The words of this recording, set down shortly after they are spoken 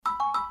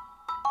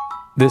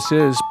This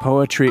is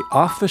Poetry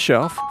Off the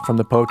Shelf from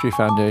the Poetry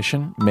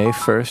Foundation, May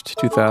 1st,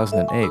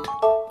 2008.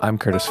 I'm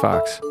Curtis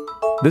Fox.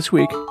 This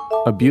week,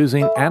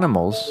 abusing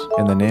animals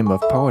in the name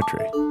of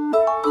poetry.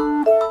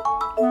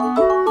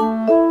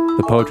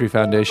 The Poetry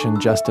Foundation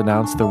just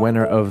announced the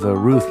winner of the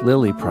Ruth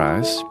Lilly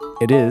Prize.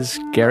 It is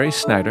Gary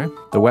Snyder,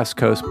 the West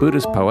Coast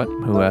Buddhist poet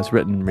who has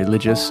written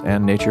religious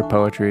and nature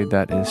poetry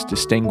that is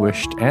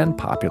distinguished and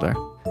popular.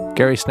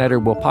 Gary Snyder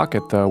will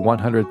pocket the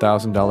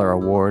 $100,000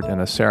 award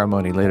in a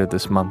ceremony later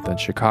this month in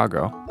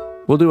Chicago.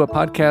 We'll do a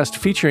podcast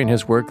featuring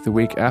his work the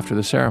week after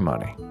the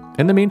ceremony.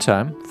 In the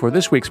meantime, for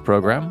this week's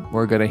program,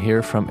 we're going to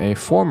hear from a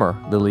former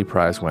Lilly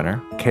Prize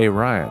winner, Kay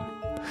Ryan.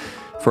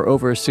 For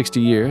over 60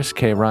 years,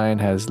 Kay Ryan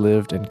has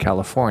lived in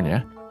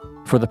California.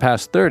 For the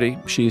past 30,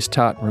 she's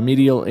taught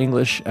remedial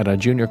English at a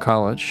junior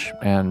college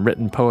and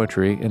written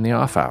poetry in the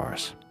off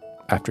hours.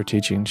 After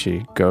teaching,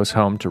 she goes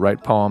home to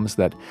write poems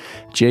that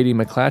J.D.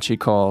 McClatchy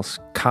calls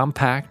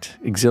compact,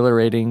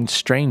 exhilarating,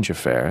 strange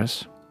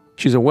affairs.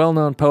 She's a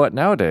well-known poet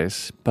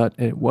nowadays, but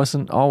it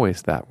wasn't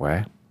always that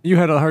way. You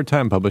had a hard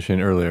time publishing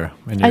earlier.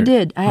 I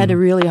did. I had a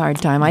really hard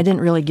time. I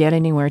didn't really get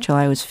anywhere till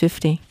I was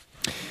 50.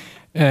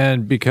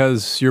 And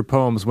because your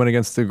poems went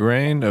against the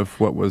grain of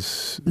what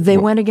was... They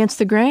went against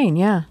the grain,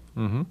 yeah.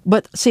 Mm-hmm.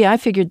 But see, I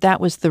figured that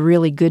was the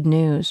really good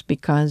news,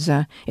 because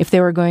if they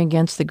were going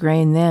against the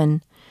grain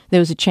then, there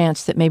was a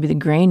chance that maybe the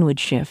grain would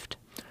shift.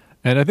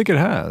 And I think it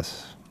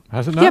has.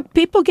 Has it not? Yeah,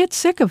 people get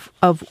sick of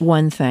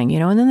one thing,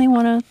 and then they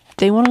want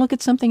to look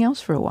at something else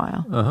for a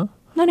while. Uh-huh.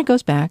 Then it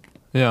goes back.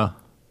 Yeah.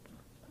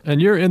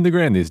 And you're in the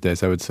grain these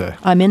days, I would say.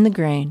 I'm in the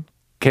grain.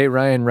 Kay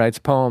Ryan writes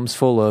poems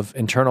full of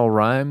internal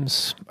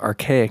rhymes,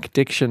 archaic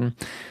diction,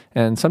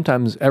 and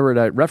sometimes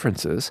erudite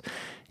references,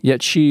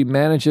 yet she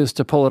manages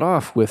to pull it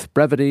off with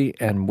brevity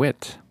and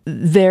wit.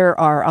 There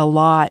are a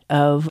lot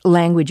of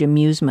language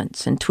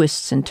amusements and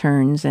twists and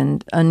turns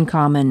and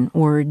uncommon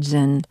words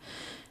and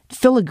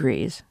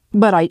filigrees.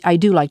 But I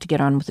do like to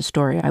get on with the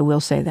story, I will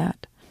say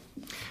that.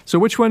 So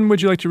which one would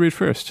you like to read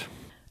first?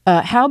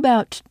 How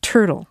about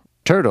Turtle?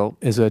 Turtle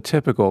is a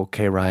typical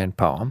Kay Ryan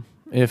poem,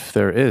 if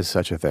there is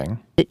such a thing.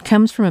 It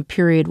comes from a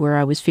period where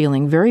I was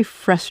feeling very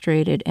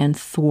frustrated and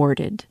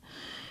thwarted.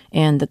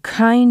 And the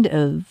kind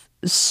of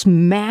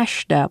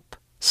smashed up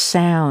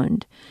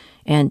sound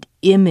and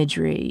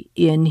imagery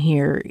in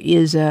here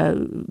is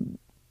a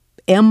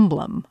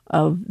emblem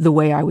of the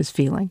way I was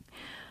feeling.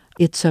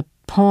 It's a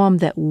poem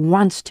that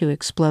wants to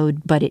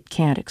explode, but it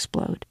can't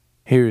explode.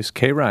 Here's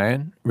Kay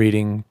Ryan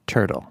reading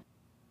Turtle.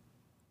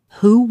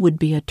 Who would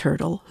be a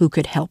turtle who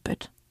could help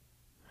it?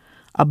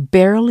 A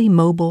barely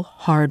mobile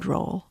hard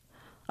roll,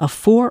 a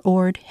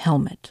four-oared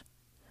helmet.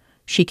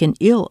 She can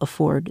ill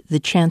afford the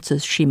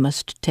chances she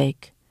must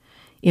take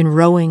in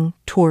rowing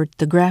toward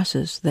the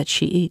grasses that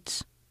she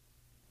eats.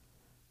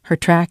 Her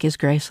track is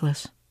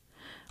graceless,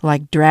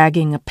 like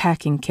dragging a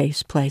packing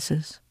case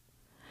places,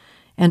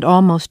 and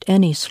almost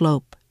any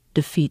slope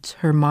defeats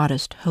her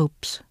modest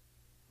hopes.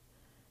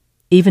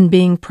 Even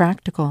being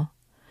practical,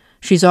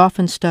 she's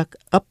often stuck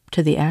up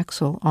to the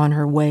axle on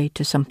her way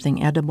to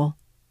something edible.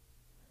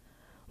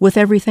 With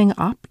everything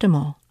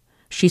optimal,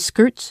 she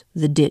skirts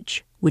the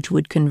ditch which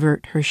would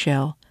convert her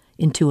shell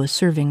into a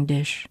serving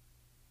dish.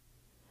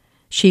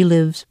 She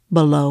lives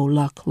below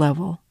luck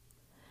level,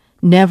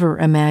 never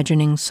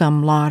imagining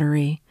some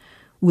lottery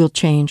will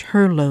change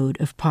her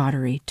load of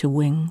pottery to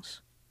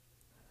wings.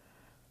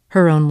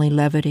 Her only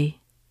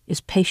levity is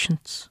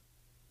patience,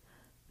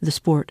 the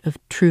sport of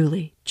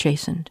truly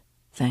chastened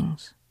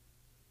things.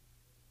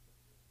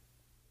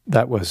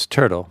 That was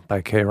Turtle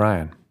by Kay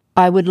Ryan.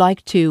 I would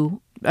like to,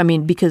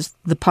 because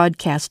the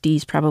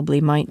podcastees probably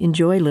might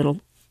enjoy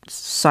little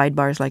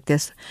sidebars like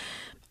this,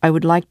 I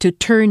would like to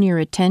turn your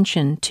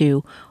attention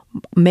to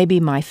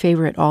maybe my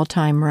favorite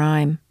all-time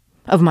rhyme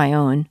of my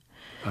own.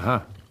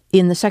 Uh-huh.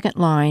 In the second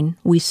line,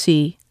 we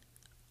see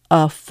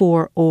a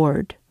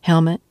four-oared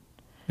helmet.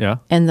 Yeah.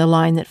 And the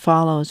line that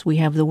follows, we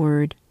have the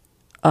word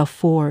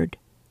afford.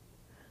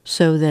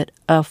 So that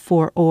a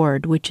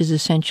four-oared, which is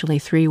essentially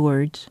three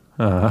words,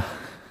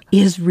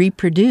 is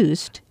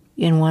reproduced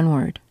in one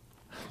word.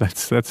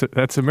 That's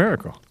a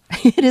miracle.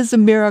 It is a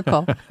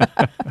miracle.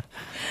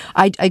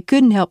 I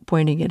couldn't help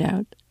pointing it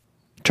out.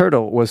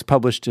 Turtle was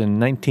published in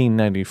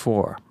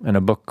 1994 in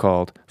a book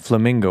called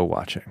Flamingo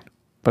Watching.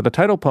 But the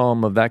title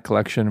poem of that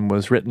collection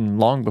was written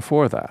long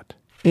before that.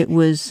 It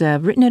was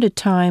written at a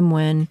time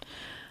when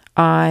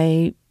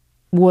I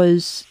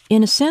was,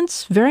 in a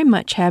sense, very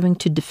much having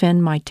to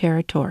defend my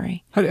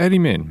territory. How do you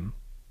mean?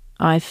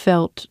 I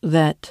felt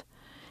that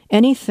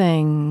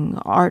anything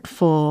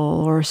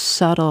artful or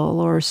subtle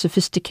or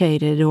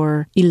sophisticated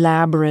or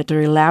elaborate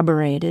or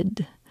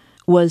elaborated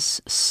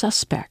was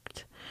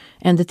suspect,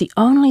 and that the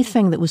only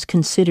thing that was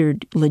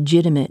considered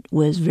legitimate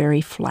was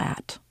very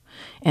flat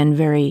and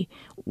very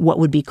what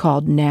would be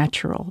called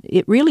natural.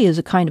 It really is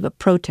a kind of a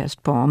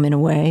protest poem in a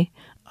way.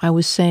 I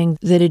was saying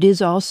that it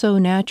is also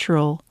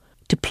natural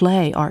to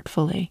play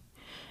artfully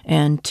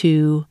and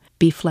to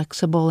be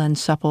flexible and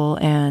supple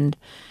and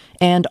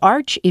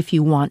arch if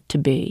you want to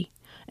be,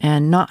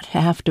 and not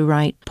have to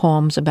write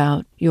poems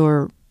about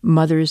your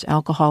mother's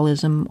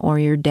alcoholism or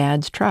your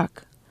dad's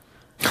truck.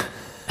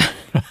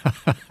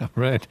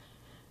 Right.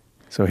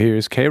 So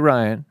here's Kay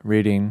Ryan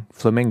reading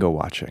Flamingo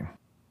Watching.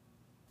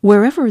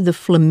 Wherever the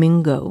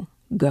flamingo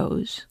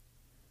goes,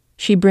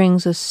 she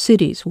brings a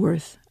city's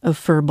worth of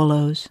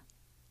furbelows.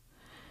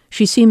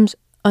 She seems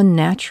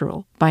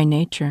unnatural by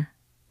nature,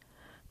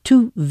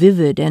 too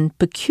vivid and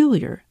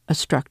peculiar a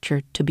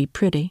structure to be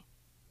pretty,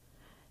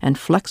 and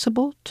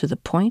flexible to the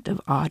point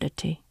of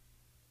oddity.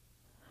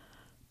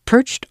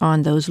 Perched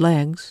on those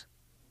legs,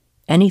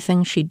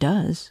 anything she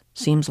does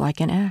seems like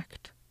an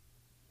act.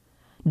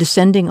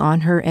 Descending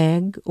on her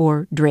egg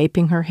or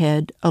draping her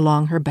head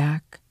along her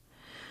back,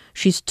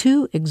 she's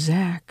too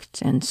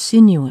exact and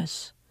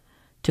sinuous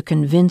to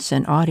convince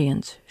an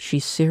audience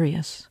she's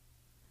serious.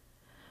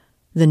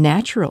 The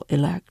natural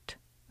elect,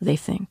 they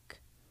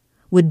think,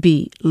 would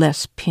be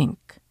less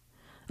pink,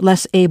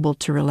 less able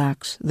to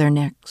relax their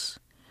necks,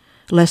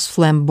 less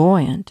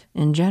flamboyant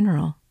in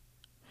general.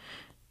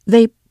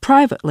 They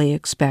privately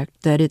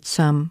expect that it's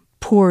some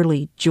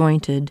poorly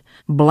jointed,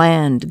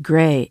 bland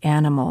gray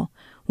animal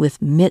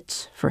with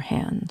mitts for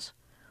hands,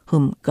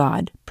 whom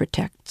God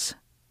protects.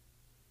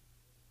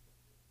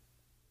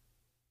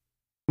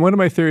 One of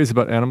my theories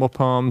about animal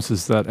poems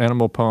is that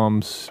animal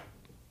poems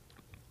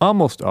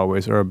almost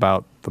always are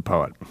about the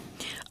poet.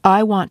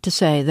 I want to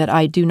say that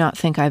I do not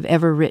think I've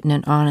ever written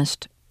an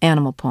honest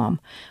animal poem.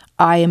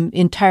 I am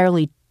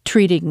entirely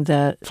treating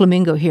the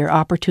flamingo here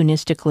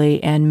opportunistically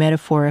and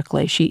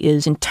metaphorically. She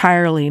is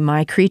entirely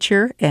my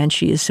creature, and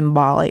she is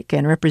symbolic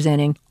and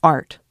representing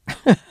art.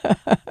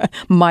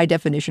 My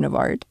definition of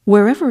art.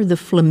 Wherever the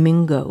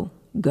flamingo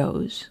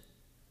goes,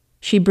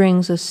 she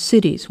brings a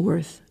city's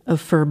worth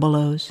of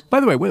furbelows. By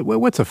the way,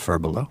 what's a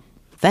furbelow?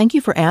 Thank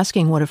you for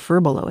asking what a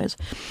furbelow is.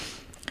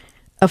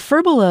 A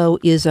furbelow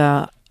is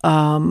a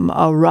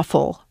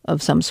ruffle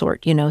of some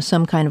sort,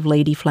 some kind of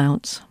lady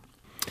flounce.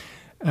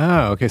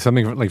 Oh, okay,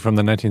 something like from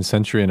the 19th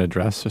century in a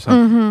dress or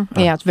something? Mm-hmm.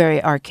 Yeah, it's a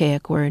very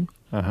archaic word.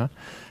 Uh-huh.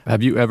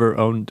 Have you ever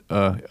owned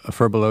a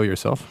furbelow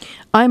yourself?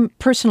 I'm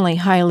personally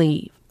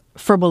highly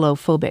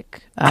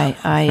furbelow-phobic.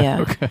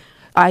 Okay.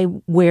 I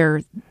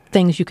wear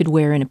things you could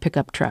wear in a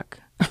pickup truck.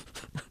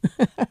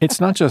 It's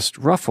not just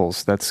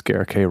ruffles that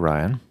scare Kay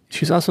Ryan.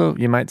 She's also,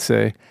 you might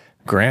say,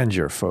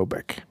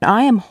 grandeur-phobic.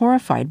 I am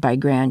horrified by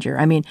grandeur.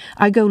 I mean,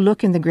 I go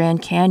look in the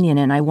Grand Canyon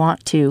and I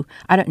want to,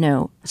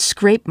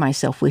 scrape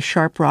myself with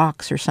sharp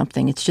rocks or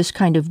something. It's just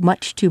kind of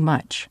much too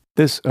much.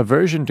 This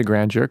aversion to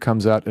grandeur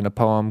comes out in a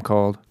poem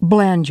called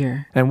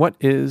Blandure. And what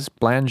is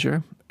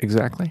blandure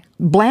exactly?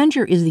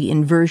 Blandure is the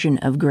inversion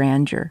of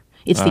grandeur.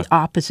 It's the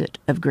opposite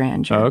of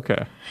grandeur. Oh,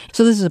 okay.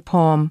 So this is a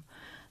poem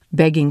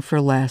begging for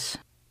less.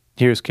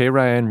 Here's Kay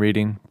Ryan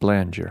reading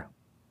Blandure.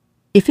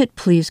 If it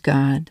please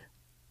God,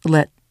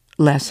 let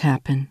less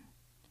happen.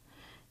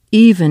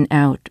 Even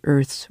out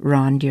earth's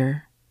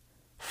rondure.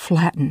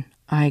 Flatten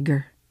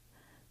Eiger.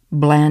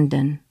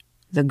 Blanden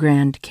the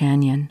Grand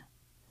Canyon.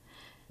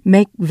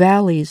 Make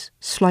valleys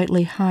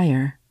slightly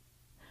higher.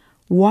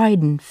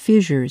 Widen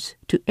fissures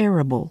to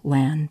arable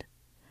land.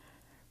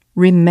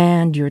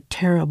 Remand your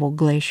terrible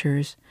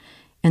glaciers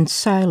and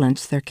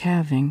silence their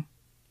calving,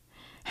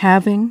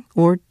 having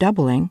or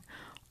doubling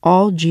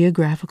all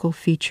geographical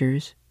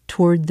features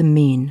toward the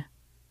mean.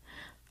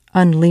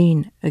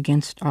 Unlean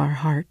against our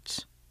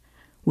hearts.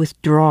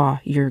 Withdraw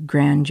your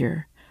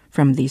grandeur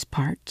from these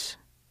parts.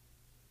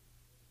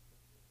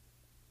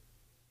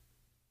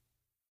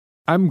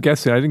 I'm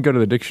guessing, I didn't go to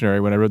the dictionary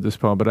when I wrote this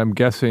poem, but I'm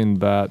guessing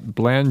that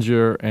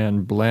blandure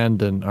and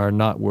blandin are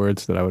not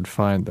words that I would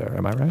find there.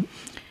 Am I right?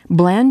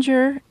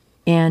 Blandure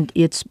and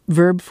its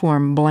verb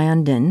form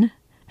blandin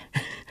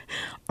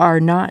are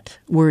not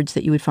words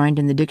that you would find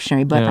in the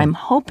dictionary, but I'm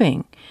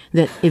hoping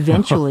that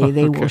eventually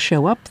they will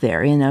show up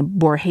there in a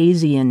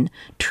Borgesian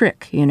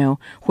trick,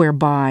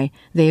 whereby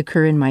they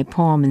occur in my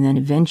poem and then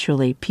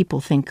eventually people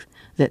think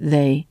that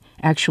they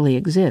actually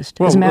exist.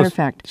 As a matter of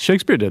fact,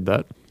 Shakespeare did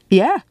that.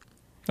 Yeah.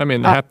 I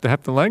mean, half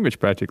the language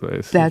practically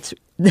is. That's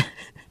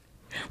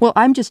well,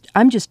 I'm just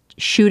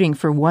shooting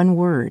for one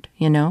word,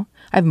 I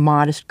have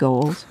modest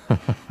goals.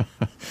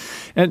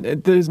 And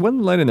there's one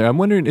line in there. I'm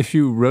wondering if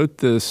you wrote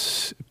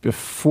this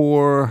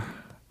before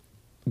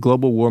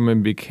global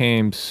warming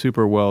became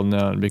super well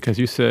known, because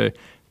you say,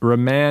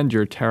 remand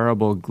your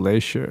terrible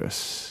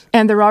glaciers.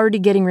 And they're already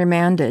getting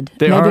remanded.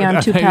 Maybe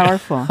I'm too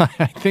powerful.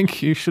 I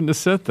think you shouldn't have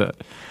said that.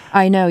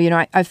 I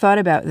know. I've thought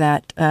about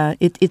that.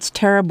 It's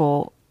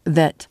terrible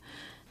that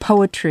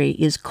poetry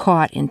is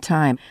caught in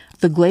time.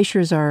 The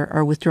glaciers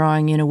are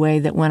withdrawing in a way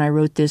that when I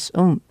wrote this,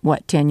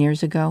 10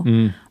 years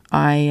ago,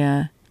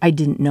 I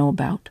didn't know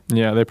about.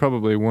 Yeah, they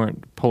probably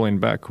weren't pulling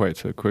back quite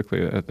so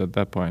quickly at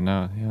that point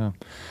now, yeah.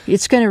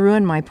 It's going to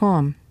ruin my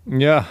poem.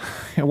 Yeah.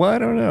 Well, I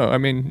don't know. I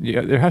mean,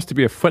 there has to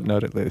be a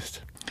footnote at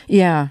least.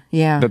 Yeah.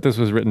 That this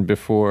was written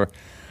before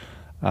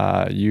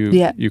you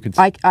could...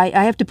 I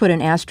have to put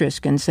an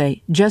asterisk and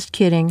say, just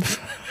kidding.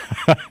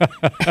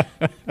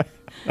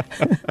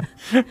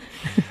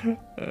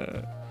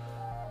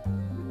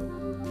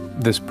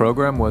 This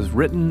program was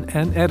written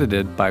and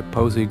edited by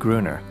Posey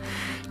Gruner.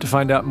 To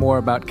find out more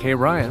about Kay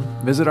Ryan,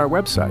 visit our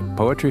website,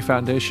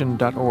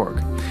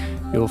 poetryfoundation.org.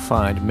 You'll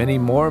find many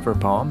more of her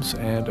poems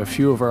and a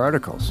few of her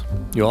articles.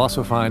 You'll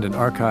also find an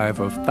archive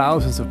of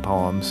thousands of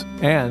poems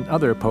and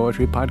other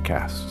poetry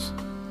podcasts.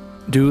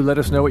 Do let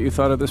us know what you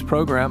thought of this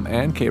program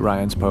and Kay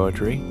Ryan's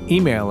poetry.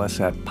 Email us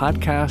at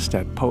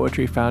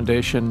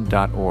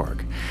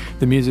podcast@poetryfoundation.org.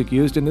 The music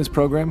used in this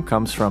program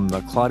comes from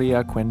the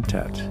Claudia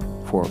Quintet.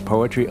 For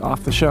Poetry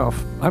Off the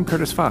Shelf, I'm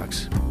Curtis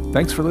Fox.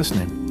 Thanks for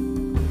listening.